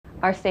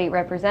Our state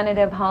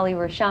representative, Holly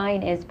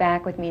Raschein, is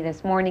back with me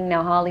this morning.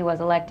 Now, Holly was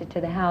elected to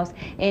the House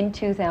in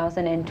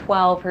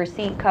 2012. Her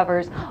seat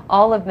covers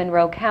all of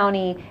Monroe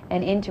County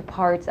and into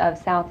parts of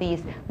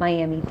southeast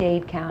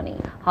Miami-Dade County.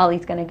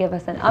 Holly's going to give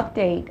us an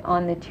update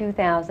on the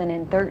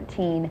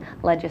 2013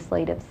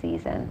 legislative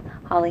season.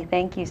 Holly,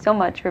 thank you so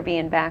much for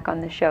being back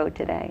on the show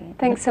today.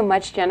 Thanks so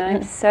much, Jenna.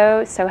 I'm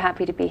so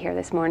happy to be here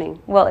this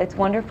morning. Well, it's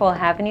wonderful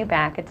having you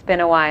back. It's been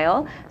a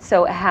while.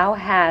 So how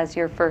has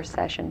your first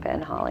session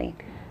been, Holly?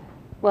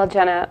 Well,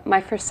 Jenna,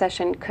 my first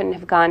session couldn't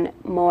have gone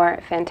more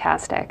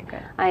fantastic. Okay.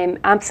 I am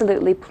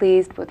absolutely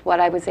pleased with what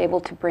I was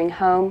able to bring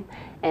home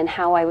and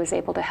how I was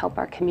able to help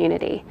our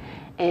community.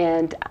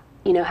 And,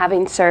 you know,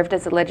 having served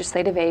as a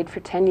legislative aide for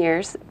 10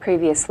 years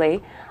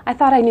previously, I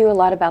thought I knew a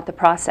lot about the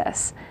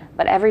process.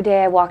 But every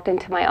day I walked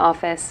into my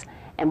office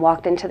and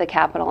walked into the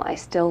Capitol, I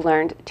still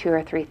learned 2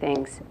 or 3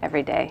 things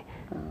every day.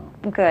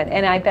 Good,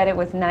 and I bet it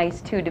was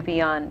nice too to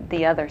be on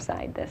the other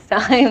side this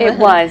time. It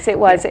was a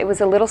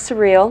little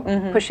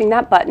surreal, pushing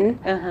that button.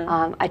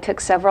 I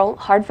took several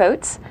hard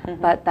votes,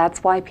 but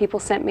that's why people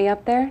sent me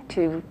up there,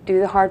 to do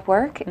the hard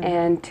work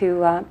and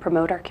to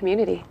promote our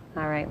community.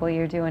 All right, well,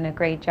 you're doing a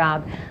great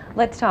job.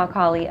 Let's talk,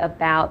 Holly,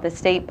 about the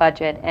state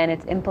budget and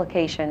its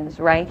implications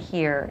right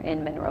here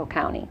in Monroe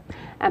County.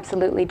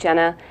 Absolutely,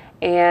 Jenna.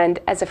 And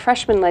as a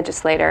freshman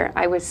legislator,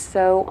 I was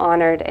so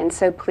honored and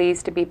so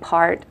pleased to be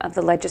part of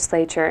the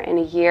legislature in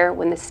a year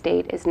when the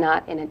state is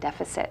not in a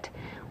deficit.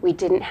 We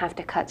didn't have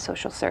to cut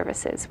social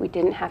services. We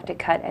didn't have to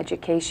cut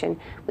education.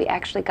 We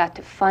actually got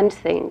to fund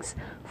things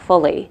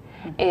fully.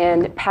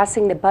 And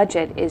passing the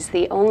budget is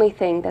the only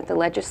thing that the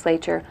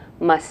legislature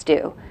must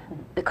do.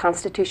 The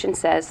Constitution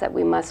says that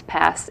we must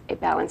pass a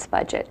balanced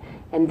budget,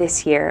 and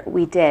this year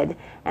we did.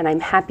 And I'm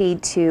happy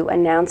to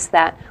announce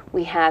that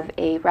we have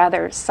a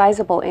rather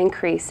sizable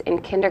increase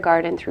in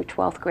kindergarten through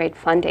 12th grade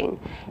funding.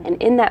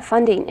 And in that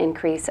funding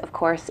increase, of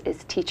course,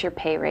 is teacher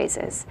pay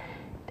raises.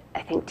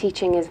 I think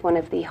teaching is one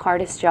of the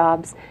hardest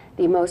jobs,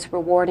 the most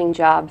rewarding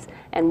jobs,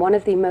 and one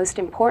of the most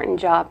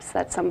important jobs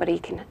that somebody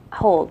can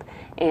hold.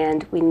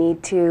 And we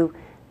need to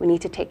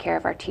take care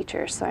of our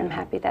teachers, so I'm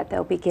happy that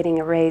they'll be getting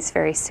a raise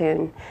very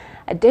soon.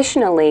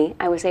 Additionally,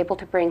 I was able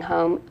to bring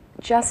home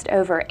just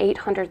over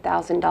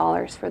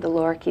 $800,000 for the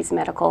Lower Keys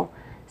Medical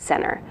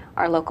Center,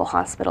 our local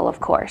hospital, of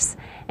course.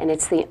 And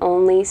it's the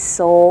only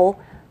sole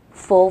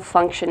full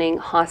functioning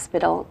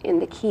hospital in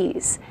the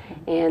Keys.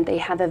 And they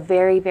have a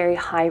very, very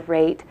high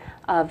rate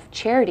of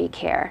charity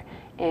care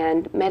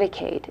and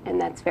Medicaid, and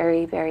that's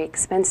very, very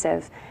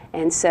expensive.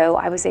 And so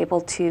I was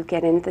able to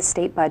get into the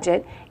state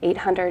budget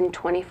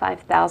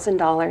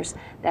 $825,000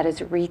 that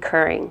is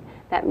recurring.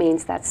 That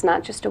means that's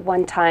not just a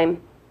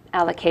one-time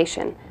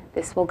allocation.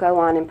 This will go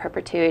on in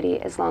perpetuity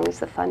as long as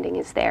the funding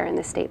is there in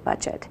the state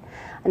budget.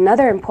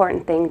 Another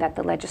important thing that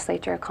the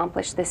legislature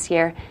accomplished this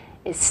year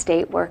is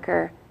state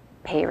worker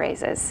pay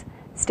raises.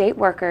 State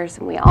workers,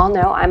 and we all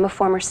know I'm a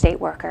former state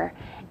worker,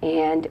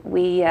 and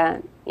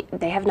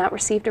they have not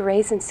received a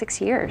raise in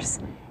 6 years.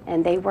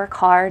 And they work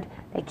hard,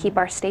 they keep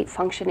our state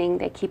functioning,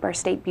 they keep our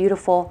state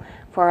beautiful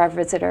for our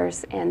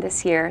visitors, and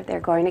this year they're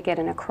going to get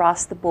an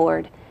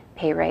across-the-board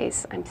pay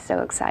raise. I'm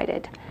so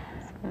excited.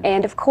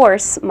 And of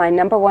course, my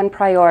 #1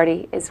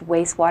 priority is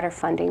wastewater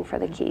funding for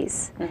the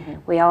Keys.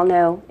 We all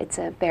know it's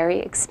a very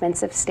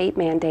expensive state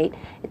mandate.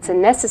 It's a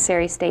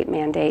necessary state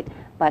mandate,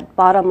 but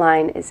bottom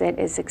line is it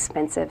is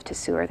expensive to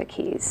sewer the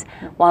Keys.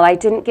 While I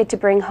didn't get to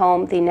bring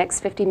home the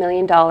next $50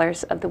 million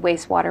of the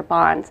wastewater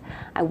bonds,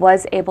 I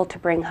was able to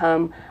bring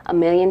home $1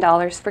 million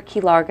for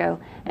Key Largo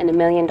and $1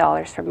 million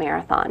for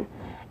Marathon.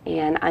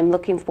 And I'm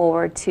looking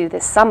forward to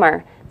this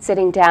summer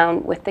sitting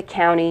down with the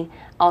county,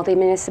 all the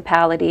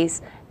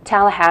municipalities,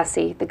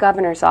 Tallahassee, the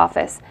governor's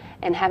office,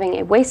 and having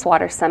a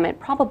wastewater summit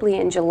probably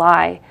in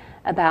July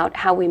about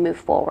how we move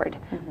forward.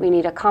 We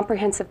need a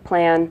comprehensive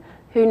plan,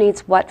 who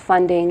needs what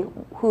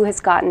funding, who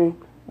has gotten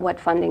what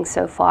funding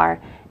so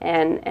far,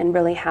 and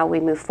really how we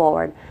move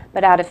forward.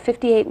 But out of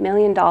 $58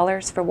 million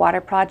for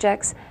water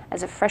projects,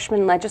 as a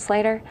freshman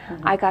legislator,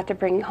 I got to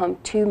bring home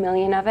 $2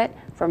 million of it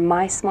for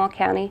my small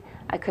county.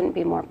 I couldn't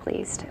be more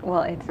pleased.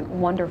 Well, it's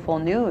wonderful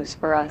news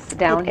for us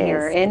down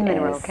here in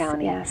Monroe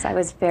County. Yes, I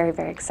was very,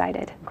 very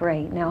excited.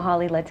 Great. Now,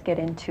 Holly, let's get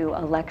into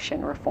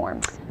election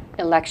reforms.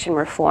 Election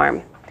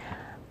reform.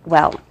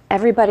 Well,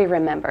 everybody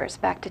remembers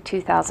back to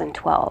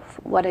 2012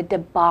 what a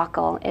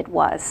debacle it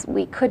was.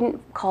 We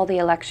couldn't call the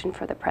election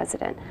for the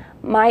president.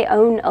 My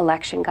own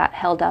election got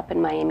held up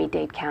in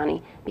Miami-Dade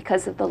County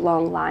because of the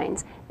long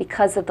lines,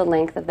 because of the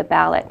length of the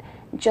ballot,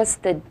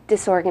 just the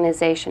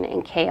disorganization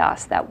and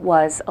chaos that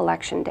was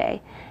Election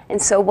Day.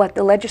 And so what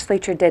the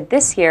legislature did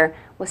this year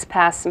was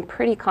pass some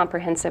pretty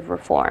comprehensive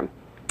reform.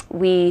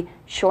 We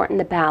shortened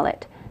the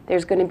ballot.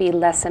 There's going to be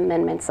less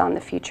amendments on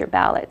the future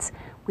ballots.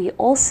 We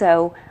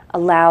also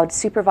allowed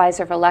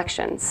supervisor of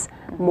elections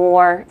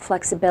more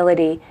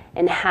flexibility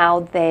in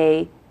how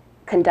they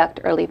conduct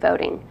early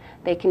voting.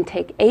 They can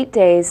take 8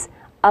 days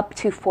up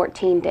to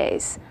 14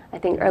 days. I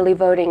think early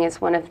voting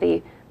is one of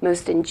the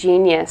most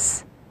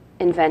ingenious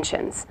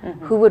inventions.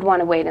 Who would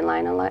want to wait in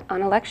line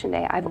on election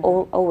day? I've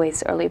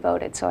always early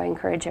voted, so I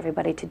encourage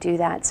everybody to do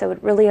that. So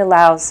it really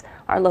allows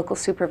our local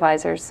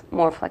supervisors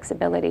more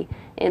flexibility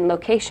in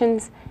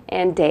locations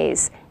and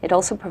days. It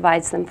also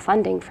provides them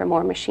funding for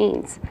more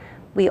machines.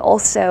 We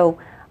also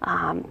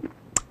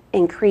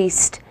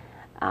increased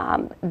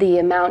the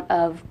amount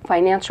of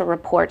financial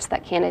reports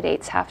that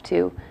candidates have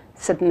to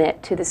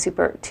submit to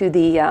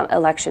the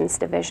elections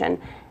division,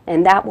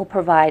 and that will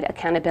provide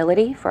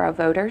accountability for our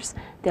voters.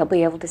 They'll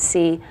be able to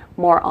see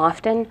more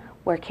often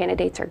where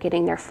candidates are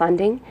getting their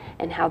funding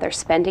and how they're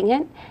spending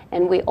it.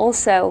 And we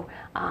also,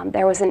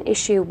 there was an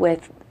issue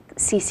with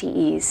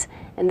CCEs,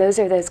 and those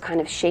are those kind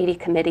of shady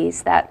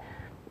committees that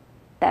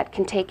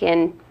can take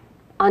in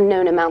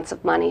unknown amounts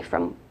of money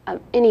from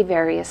any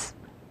various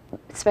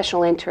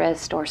special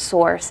interest or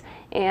source,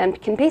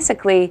 and can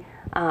basically,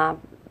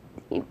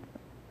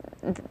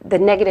 the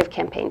negative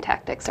campaign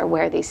tactics are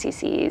where these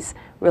CCEs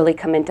really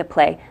come into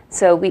play.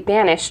 So we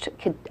banished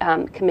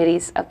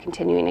committees of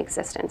continuing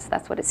existence.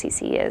 That's what a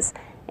CCE is.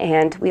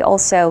 And we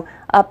also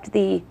upped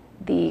the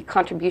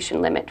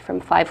contribution limit from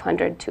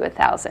 500 to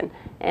 1,000,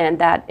 and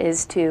that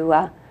is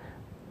to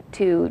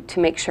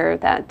make sure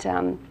that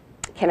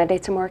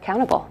candidates are more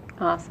accountable.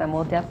 Awesome.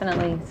 Well,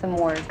 definitely some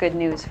more good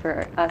news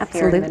for us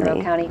Absolutely. here in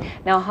Monroe County.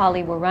 Now,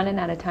 Holly, we're running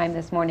out of time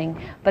this morning,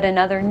 but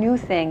another new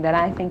thing that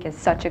I think is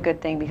such a good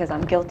thing, because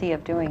I'm guilty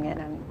of doing it,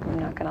 I'm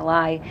not going to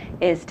lie,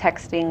 is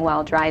texting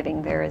while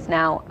driving. There is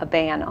now a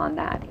ban on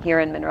that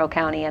here in Monroe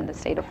County and the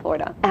state of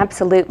Florida.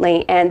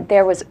 Absolutely, and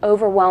there was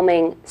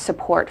overwhelming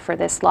support for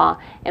this law.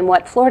 And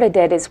what Florida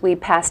did is we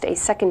passed a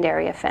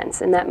secondary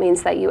offense, and that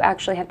means that you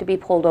actually have to be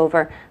pulled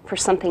over for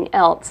something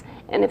else.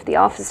 And if the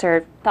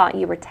officer thought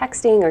you were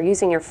texting or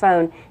using your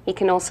phone, he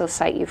can also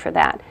cite you for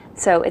that.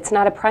 So it's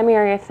not a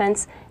primary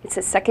offense, it's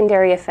a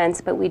secondary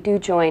offense, but we do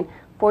join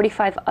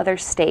 45 other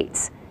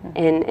states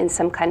in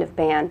some kind of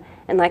ban.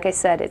 And like I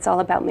said, it's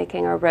all about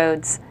making our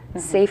roads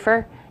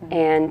safer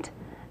and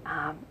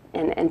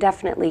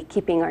definitely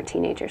keeping our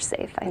teenagers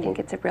safe. I think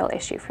it's a real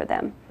issue for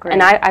them. Great.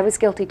 And I was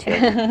guilty too.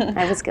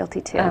 I was guilty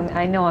too.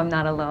 I know I'm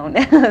not alone,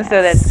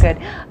 so that's good.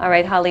 All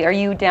right, Holly, are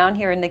you down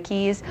here in the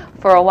Keys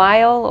for a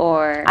while,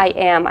 or? I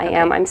am.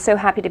 I'm so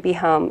happy to be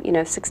home,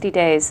 60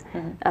 days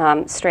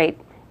straight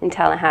in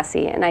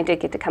Tallahassee, and I did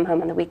get to come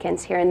home on the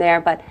weekends here and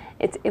there, but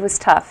it was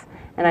tough.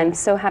 And I'm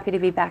so happy to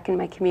be back in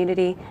my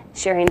community,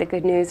 sharing the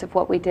good news of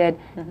what we did,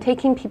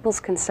 taking people's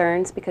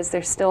concerns, because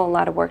there's still a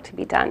lot of work to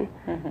be done.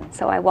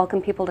 So I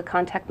welcome people to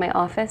contact my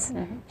office,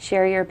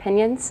 share your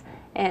opinions,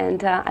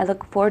 and I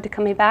look forward to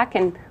coming back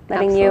and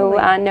letting you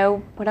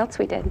know what else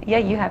we did. Yeah,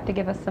 you have to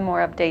give us some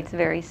more updates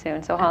very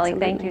soon. So Holly,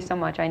 Absolutely. thank you so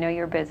much. I know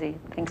you're busy.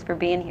 Thanks for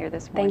being here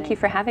this morning. Thank you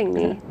for having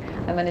me.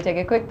 I'm going to take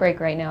a quick break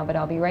right now, but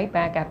I'll be right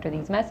back after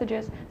these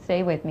messages.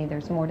 Stay with me.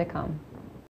 There's more to come.